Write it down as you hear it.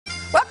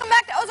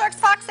Ozarks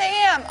Fox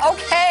AM.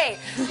 Okay,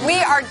 we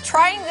are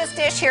trying this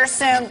dish here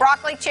soon.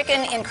 Broccoli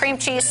chicken in cream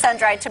cheese,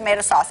 sun-dried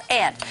tomato sauce.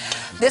 And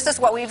this is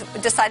what we've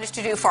decided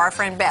to do for our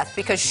friend Beth,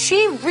 because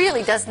she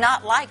really does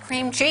not like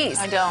cream cheese.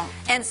 I don't.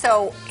 And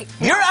so...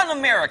 You're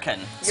un-American.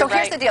 So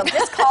here's the deal.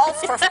 This calls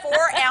for 4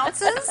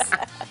 ounces,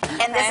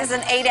 and this is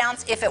an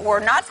 8-ounce. If it were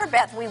not for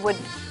Beth, we would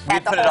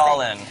add the put whole it all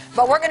thing. in.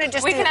 But we're going to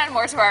just We can add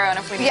more to our own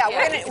if we need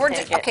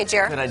to. Okay,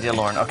 Jared. Good idea,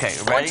 Lauren. Okay,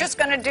 ready? We're just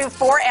going to do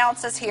 4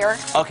 ounces here.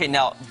 Okay,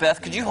 now,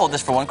 Beth, could you hold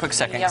this for one quick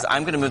second? Because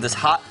I'm going to move this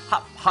hot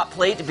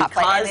plate because... Hot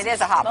plate, and it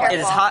is a hot plate. It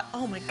is hot.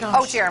 Oh, my gosh.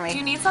 Oh, Jeremy. Do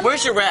you need something?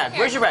 Where's your rag?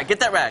 Where's your rag? Get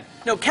that rag.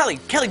 No, Kelly,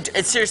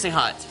 it's seriously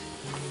hot.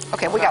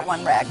 Okay, we got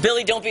 1 rag.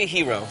 Billy, don't be a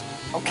hero.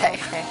 Okay.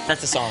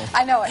 That's a song.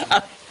 I know it.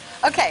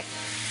 Okay,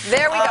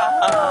 there we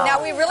go.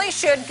 Now, we really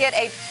should get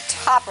a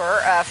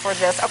topper for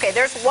this. Okay,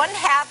 there's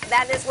 1/2.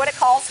 That is what it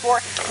calls for.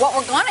 What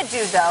we're going to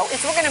do, though,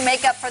 is we're going to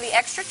make up for the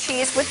extra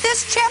cheese with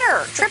this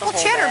cheddar, triple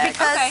cheddar,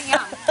 because... Okay,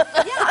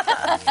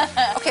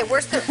 yeah. Okay,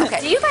 where's the...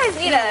 Okay. Do you guys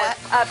need a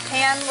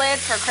pan lid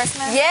for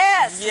Christmas?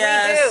 Yes,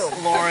 Yes, we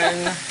do. Lauren,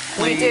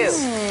 We please.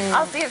 do.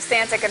 I'll see if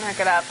Santa can hook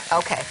it up.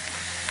 Okay.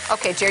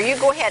 Okay, Jerry, you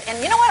go ahead.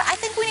 And you know what? I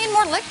think we need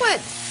more liquid.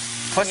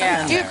 Put some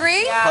in Do you there.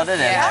 agree? Yeah. Put it in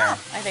there.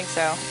 I think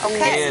so.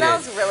 Okay. It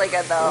smells really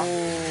good, though.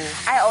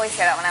 I always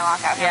say that when I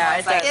walk out here.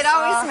 Yeah, I'm like, It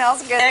always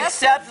smells good.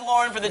 Except,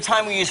 Lauren, for the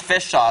time we used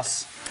fish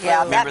sauce.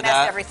 Yeah, Remember that messed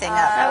that? everything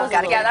up. We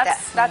gotta get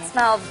that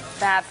smelled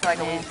bad for like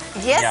a week.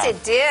 Yes, Yeah.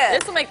 it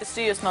did. This will make the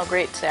studio smell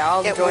great today.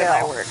 I'll It enjoy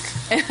my will. work.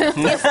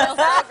 It smells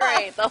so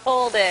great the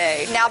whole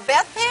day. Now,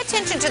 Beth, pay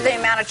attention to the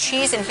amount of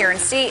cheese in here and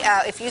see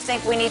if you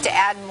think we need to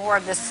add more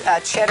of this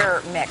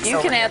cheddar mix. You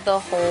over can here. add the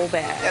whole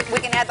bag. We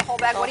can add the whole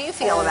bag. What do you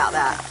feel about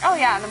that? Oh,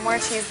 yeah, the more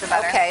cheese, the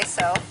better. Okay,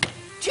 so...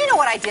 Do you know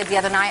what I did the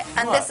other night?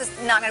 And this is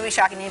not going to be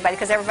shocking to anybody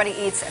because everybody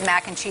eats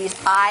mac and cheese.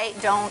 I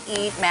don't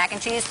eat mac and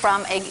cheese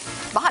from a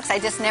box. I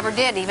just never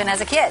did, even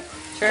as a kid.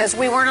 Because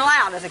we weren't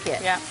allowed as a kid.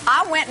 Yeah.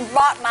 I went and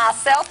bought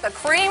myself the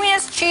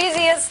creamiest,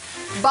 cheesiest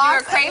box. You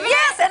were craving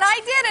Yes, and I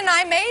did, and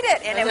I made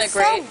it. And Isn't it it was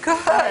great? so good.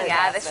 Oh,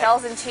 yeah, the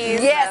shells and cheese.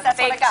 Yes, the that's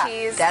what I fake got.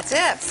 cheese. That's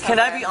it. Can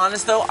I be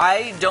honest, though?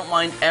 I don't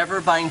mind ever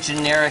buying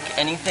generic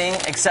anything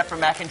except for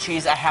mac and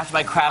cheese. I have to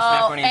buy Kraft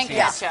macaroni and and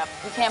cheese. ketchup.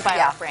 You can't buy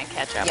off-brand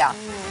ketchup. Yeah.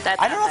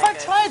 That's I don't know not if I've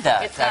that tried good.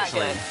 that, It's not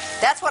actually. good.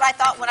 That's what I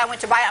thought when I went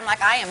to buy it. I'm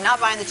like, I am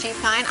not buying the cheap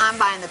kind. I'm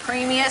buying the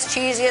creamiest,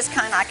 cheesiest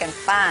kind I can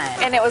find.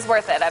 And it was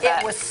worth it, I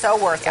bet. It was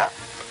so worth it.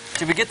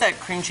 Did we get that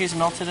cream cheese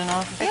melted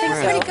enough?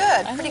 Yeah, pretty good.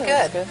 I Pretty think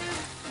it was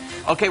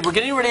good. Okay, we're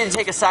getting ready to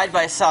take a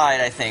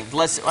side-by-side, I think.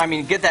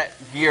 Get that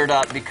geared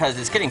up because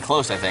it's getting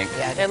close, I think.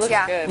 Yeah, It looks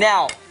good.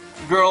 Now,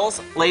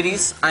 girls,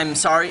 ladies, I'm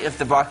sorry if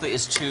the broccoli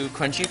is too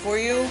crunchy for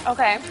you.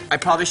 Okay. I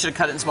probably should have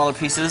cut it in smaller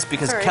pieces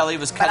because Sorry. Kelly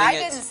was But cutting I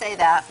it. didn't say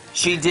that.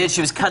 She did.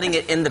 She was cutting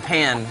it in the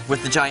pan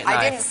with the giant knife.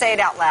 I didn't say it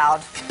out loud.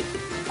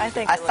 I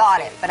think I it looks thought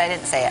good. it, but I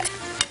didn't say it.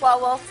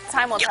 Well,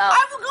 time will tell.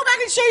 I will go back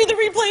and show you the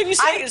replay if you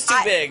say it's too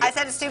big. I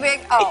said it's too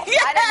big? Oh, Yeah.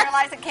 I didn't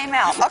realize it came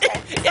out. Okay.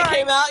 It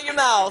came out your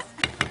mouth.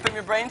 From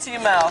your brain to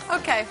your mouth.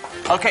 Okay.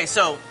 Okay,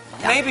 so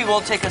maybe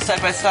we'll take a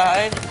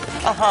side-by-side.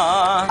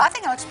 I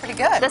think it looks pretty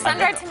good. The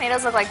sun-dried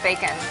tomatoes look like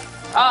bacon.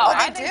 Oh, they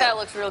I think do. that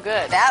looks real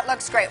good. That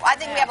looks great. I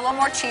think we have a little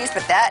more cheese,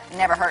 but that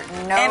never hurt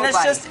nobody. And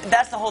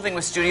that's the whole thing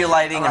with studio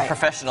lighting All right. and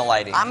professional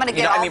lighting. I'm gonna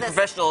get all this-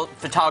 professional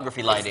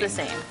photography lighting. It's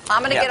the same. I'm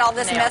going to Yeah. get all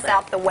this Nailed mess it.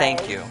 out the way.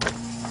 Thank you.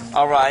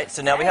 All right,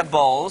 so now we have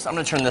bowls. I'm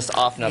going to turn this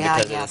off now Yeah,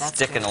 because yeah, it's that's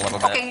sticking good. a little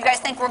bit. Okay, you guys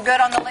think we're good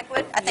on the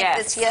liquid? I think Yes.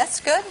 this, yes,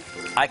 good?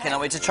 I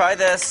cannot wait to try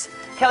this.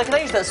 Kelly, can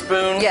I use that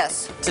spoon?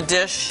 Yes. To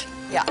dish?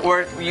 Yeah.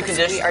 Or you can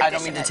dish. We are I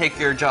don't mean dishing to it. take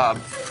your job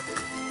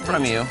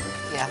from you.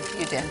 Yeah,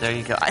 you did. There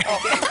you go.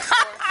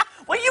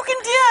 Well, you can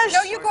dish.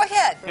 No, you go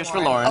ahead. Here's for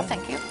Lauren. Oh,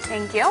 thank you.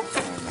 Thank you.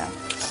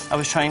 I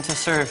was trying to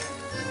serve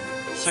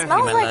you,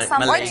 Smells my, like my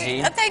something.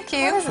 lady. Thank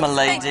you. My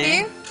lady.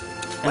 Thank you.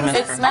 And then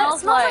It for- smells It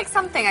smells like like,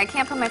 something. I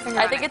can't put my finger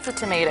I on think it. it's the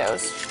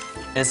tomatoes.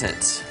 Is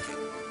it?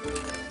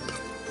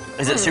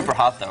 Is it super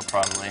hot though?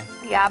 Probably.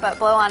 Yeah, but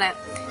blow on it.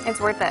 It's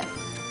worth it.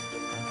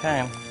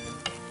 Okay.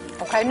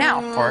 Okay,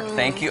 now. Pork.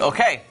 Thank you.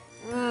 Okay.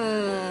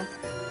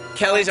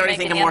 Kelly's already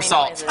Making thinking more yummy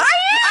salt. noises.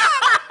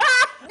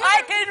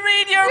 I can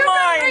read your You're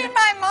mind. going to read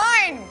my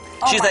mind.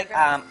 Oh She's my like,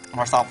 goodness.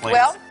 more salt, please.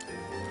 Well,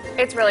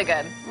 it's really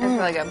good. It's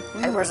really good.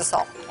 Hey, where's the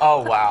salt?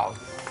 Oh wow.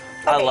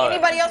 I Okay, love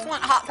anybody else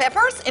want hot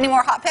peppers? Any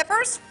more hot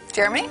peppers?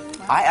 Jeremy? it.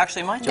 I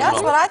actually might do a That's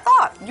little. what I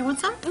thought. You want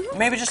some?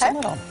 Maybe just Okay. a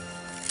little.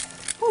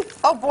 Ooh.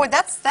 Oh boy,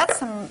 that's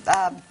some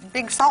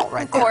big salt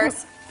right Of there.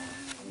 course.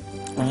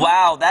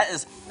 Wow, that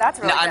is. That's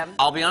really Now, good.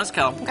 I'll be honest,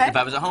 Kel. Okay. If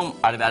I was at home,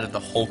 I'd have added the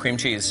whole cream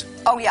cheese.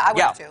 Oh yeah, I would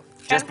Yeah. too.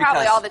 Just And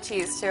probably because. all the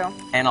cheese, too.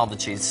 And all the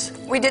cheese.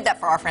 We did that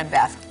for our friend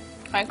Beth.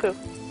 Thank you.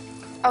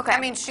 Okay. I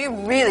mean, she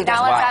really now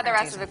doesn't let's like add the cream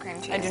rest cheese. of the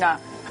cream cheese. I do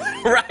not.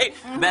 Right?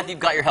 Beth, you've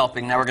got your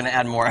helping. Now we're going to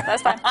add more.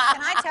 That's fine. Can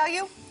I tell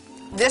you?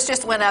 This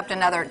just went up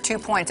another 2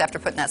 points after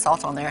putting that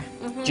salt on there.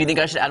 Do you think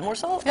I should add more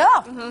salt? Yeah.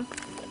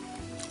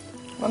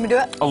 Want me to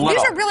do it? A little.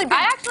 These are really big.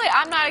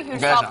 I'm not a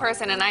huge Guys, salt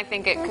person, and I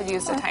think it could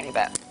use a tiny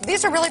bit.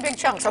 These are really big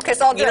chunks. Okay,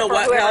 so I'll do You know it for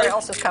what, whoever guys?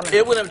 else is coming.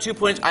 It went up 2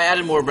 points. I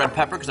added more red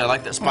pepper because I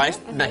like that spice.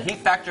 The heat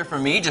factor for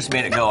me just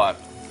made it go up.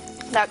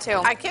 That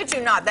too. I kid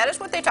you not. That is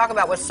what they talk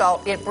about with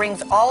salt. It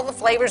brings all the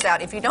flavors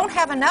out. If you don't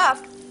have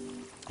enough,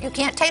 you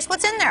can't taste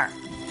what's in there.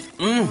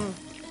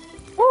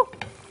 Woo.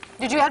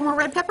 Did you add more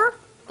red pepper?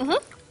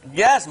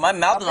 Yes, my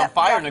mouth is on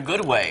fire yeah. in a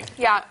good way.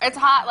 Yeah, it's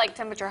hot, like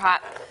temperature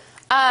hot.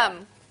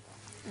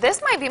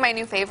 This might be my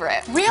new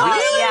favorite.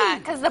 Really? Yeah,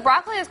 because the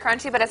broccoli is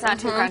crunchy, but it's not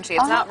too crunchy.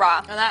 It's not raw.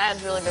 And that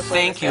adds really good flavor.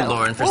 Thank you,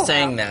 Lauren, for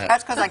saying that.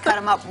 That's because I cut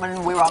them up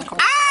when we were on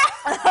commercial.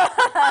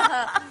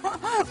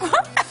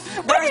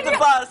 Where's the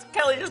bus?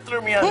 Kelly just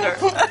threw me under.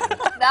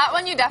 That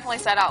one you definitely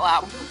said out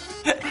loud.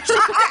 Yeah,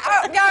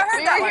 I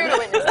heard that You're here to one.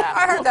 witness that.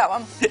 I heard that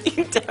one.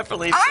 You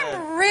definitely did.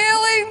 I'm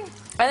really,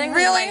 I think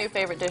this is really. my new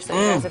favorite dish that you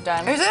guys have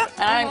done. Is it?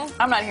 And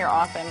I'm not here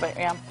often, but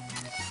yeah.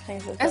 I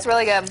think It's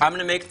really good.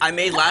 I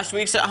made last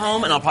week's at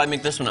home, and I'll probably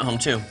make this one at home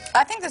too.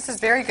 I think this is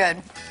very good.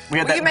 We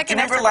had Will that- you make do an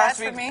you extra remember batch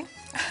last for me?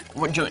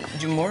 What,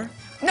 do more?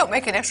 No,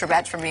 make an extra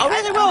batch for me. Oh, yeah,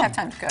 I they don't will. have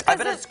time to cook. I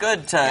bet it's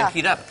good to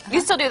heat up.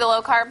 You still do the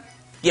low carb?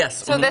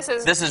 Yes. So this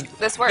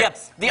works. Yep.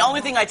 The only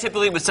thing I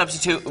typically would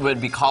substitute would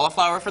be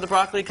cauliflower for the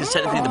broccoli, because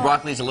technically the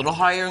broccoli is a little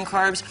higher in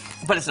carbs,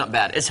 but it's not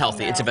bad. It's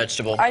healthy. It's a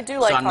vegetable. I do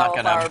like so I'm not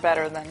cauliflower gonna...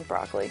 better than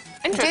broccoli.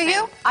 Do Interesting.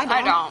 you? I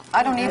don't.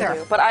 I don't either. I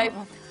do. But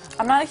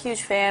I'm not a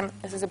huge fan.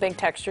 This is a big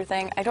texture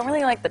thing. I don't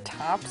really like the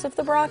tops of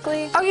the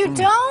broccoli. Oh, you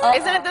don't?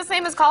 Isn't it the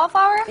same as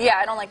cauliflower? Yeah,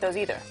 I don't like those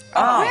either.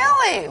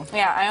 Really?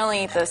 Yeah, I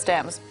only eat the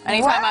stems.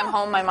 Anytime Wow. I'm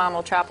home, my mom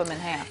will chop them in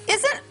half.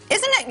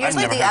 Isn't it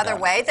usually never the heard other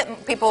that. way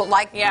that people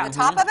like Yeah. the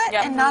top of it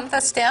Yep. and not the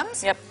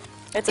stems? Yep.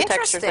 It's a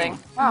texture Interesting.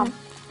 thing. Wow.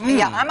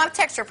 Yeah, I'm a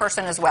texture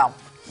person as well.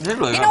 This is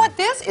really You good. know what?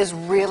 This is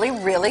really,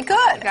 really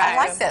good. I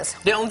like this.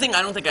 The only thing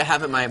I don't think I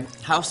have at my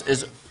house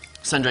is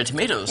sun-dried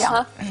tomatoes.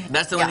 Yeah.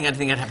 That's the only thing I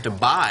think I'd have to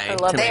buy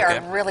love to They make are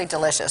it. really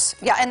delicious.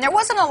 Yeah, and there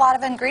wasn't a lot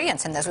of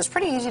ingredients in this. It was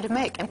pretty easy to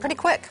make and pretty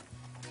quick.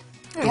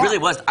 It really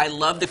was. I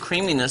love the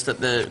creaminess that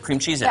the cream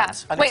cheese Yeah.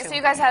 adds. Wait, so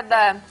you guys had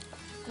the...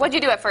 What'd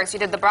you do at first? You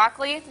did the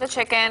broccoli, the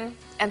chicken,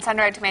 and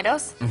sun-dried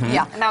tomatoes?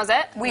 Yeah. And that was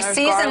it? We There's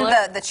seasoned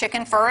garlic. the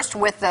chicken first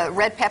with the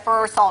red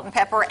pepper, salt and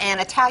pepper, and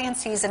Italian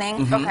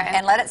seasoning. Okay.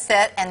 And let it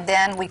sit, and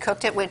then we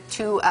cooked it with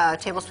 2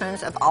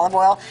 tablespoons of olive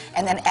oil,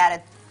 and then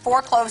added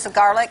 4 cloves of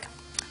garlic,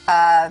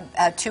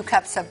 2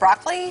 cups of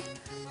broccoli.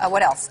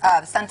 What else?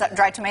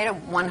 Sun-dried tomato,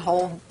 one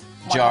whole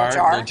jar.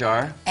 The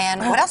jar.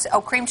 And what else?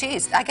 Oh, cream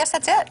cheese. I guess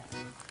that's it.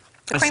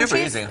 The It's cream super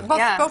cheese. easy.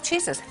 Both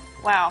cheeses.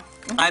 Wow.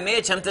 I may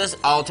attempt this.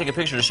 I'll take a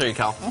picture to show you,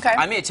 Cal. Okay.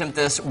 I may attempt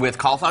this with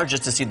cauliflower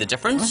just to see the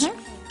difference,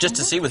 just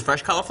to see with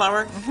fresh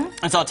cauliflower.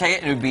 And so I'll tell you,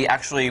 it would be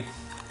actually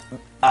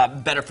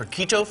better for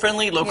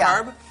keto-friendly, low Yeah.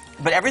 carb.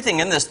 But everything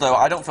in this, though,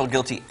 I don't feel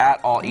guilty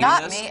at all eating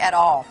Not this. me at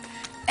all.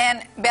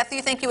 And Beth, do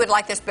you think you would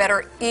like this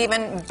better,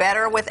 even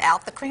better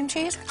without the cream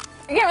cheese?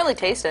 You can't really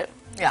taste it.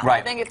 Yeah.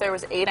 Right. I think if there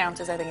was 8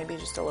 ounces, I think it'd be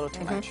just a little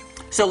too much.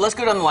 So let's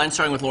go down the line,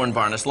 starting with Lauren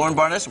Barnes. Lauren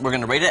Barnes, we're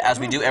going to rate it as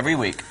we do every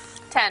week.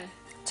 10.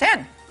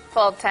 10.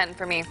 Full 10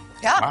 for me.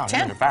 Yeah, Wow,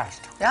 10. you're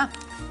fast. Yeah.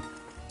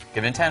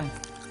 Give it a 10.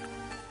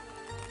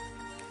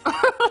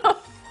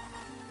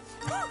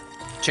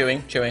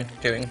 Chewing.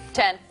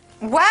 10.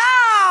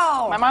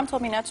 Wow! My mom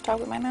told me not to talk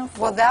with my mouth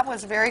full. Well, that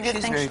was a very good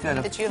She's thing very good.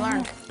 that you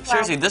learned.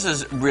 Seriously, this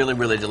is really,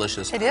 really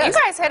delicious. It You is.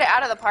 guys hit it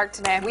out of the park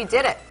today. We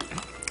did it.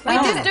 We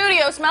The did it.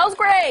 studio smells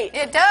great.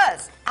 It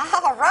does.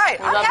 All right.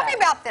 I'm love happy that.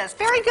 about this.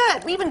 Very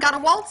good. We even got a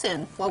waltz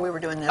in while we were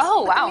doing this.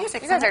 Oh, With the wow.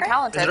 music. You guys are Isn't it great? Is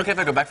talented. it okay if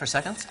I go back for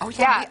seconds? Oh,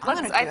 Yeah, I'm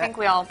gonna do I it. think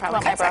we all probably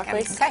Want my have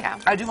broccoli? seconds. Okay. Yeah.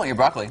 I do want your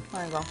broccoli.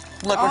 There you go.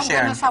 Look, Oh, we're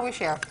sharing. goodness, how we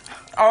share.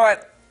 All right.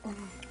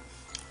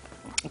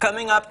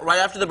 Coming up right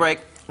after the break,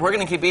 we're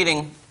going to keep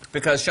eating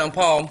because Sean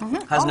Paul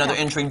has Oh, another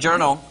yeah. intrigue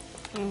journal.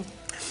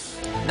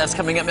 That's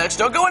coming up next.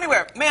 Don't go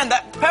anywhere. Man,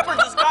 that pepper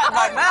just got in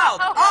my mouth.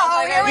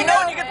 Oh, here we You go. know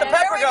when you get the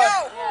pepper Here we going.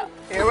 go.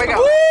 Here we go.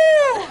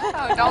 Woo!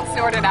 Oh, don't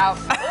snort it out.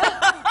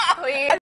 Please.